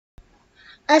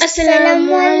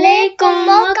Assalamualaikum.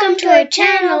 Welcome to our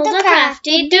channel, The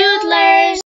Crafty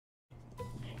Doodlers.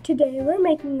 Today we're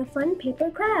making a fun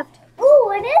paper craft. Ooh,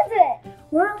 what is it?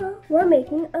 We're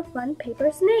making a fun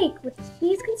paper snake with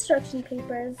these construction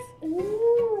papers.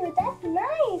 Ooh, that's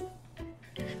nice.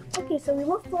 Okay, so we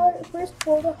will first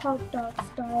fold a hot dog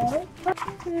style.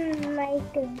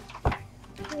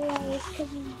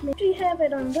 Make sure you have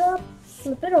it on top.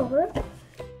 Flip it over.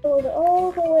 Fold it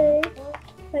all the way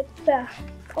like that,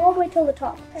 all the way till the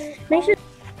top. Make sure.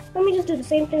 Let me just do the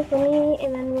same thing for me,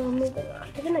 and then we'll move on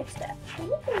to the next step.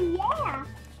 Ooh, yeah.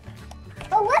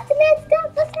 Oh, what's the next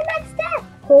step? What's the next step?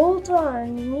 Hold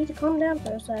on. You need to calm down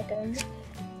for a second.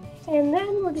 And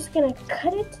then we're just gonna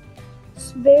cut it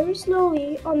very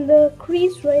slowly on the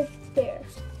crease right there.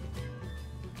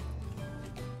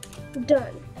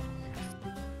 Done.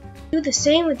 Do the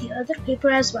same with the other paper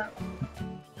as well.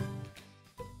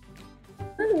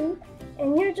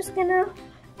 And you're just gonna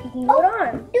glue it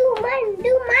on. Do mine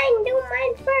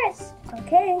first.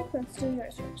 Okay, let's do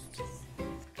yours first.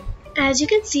 As you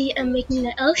can see, I'm making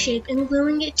an L shape and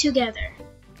gluing it together.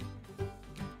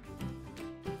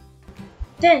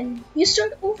 Then, you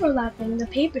start overlapping the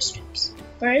paper strips.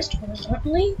 First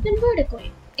horizontally, then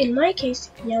vertically. In my case,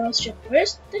 yellow strip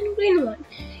first, then green one.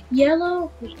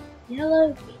 Yellow, green,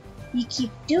 yellow, green. You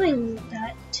keep doing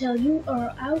that till you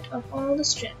are out of all the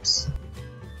strips.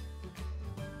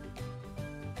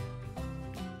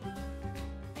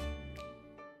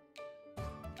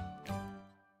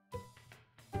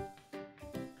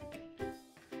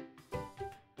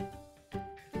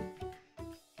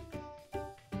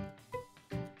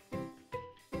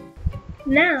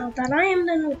 Now that I am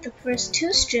done with the first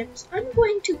two strips, I'm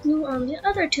going to glue on the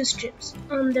other two strips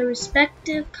on their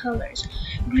respective colors,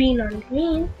 green on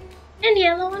green and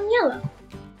yellow on yellow.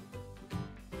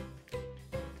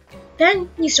 Then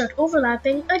you start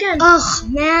overlapping again. Oh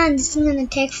man, this is gonna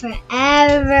take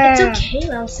forever. It's okay,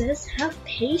 little sis, have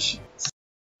patience.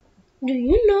 Do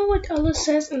you know what Allah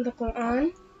says in the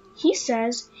Quran? He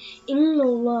says, Inna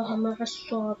Allaha ma'as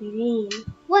sabirin.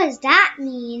 What does that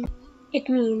mean? It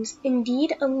means,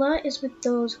 indeed, Allah is with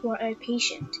those who are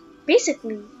patient.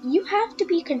 Basically, you have to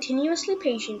be continuously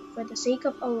patient for the sake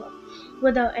of Allah,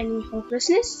 without any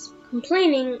hopelessness,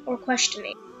 complaining, or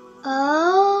questioning.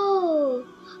 Oh,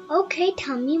 okay,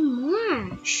 tell me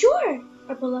more. Sure.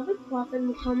 Our beloved Prophet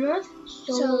Muhammad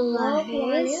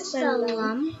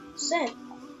ﷺ said,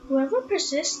 whoever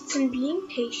persists in being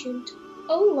patient,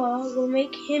 Allah will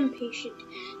make him patient.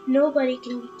 Nobody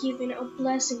can be given a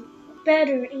blessing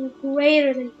better and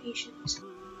greater than patience.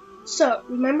 So,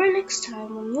 remember next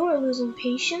time when you are losing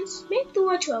patience, make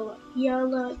dua to Allah. Ya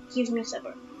Allah, give me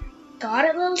sabr. Got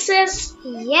it, little sis?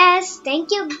 Yes, thank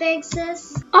you, big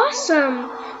sis. Awesome!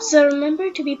 So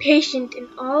remember to be patient in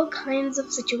all kinds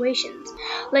of situations.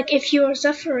 Like if you are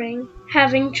suffering,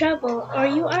 having trouble, or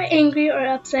you are angry or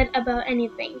upset about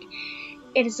anything.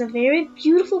 It is a very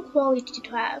beautiful quality to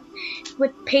have.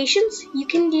 With patience, you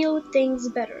can deal with things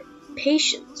better.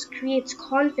 Patience creates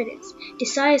confidence,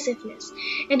 decisiveness,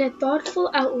 and a thoughtful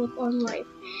outlook on life.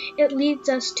 It leads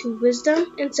us to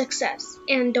wisdom and success.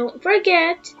 And don't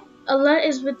forget, Allah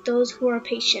is with those who are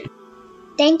patient.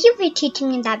 Thank you for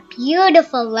teaching me that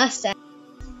beautiful lesson.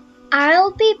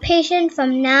 I'll be patient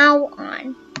from now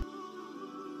on.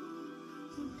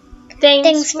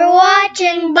 Thanks for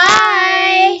watching.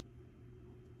 Bye!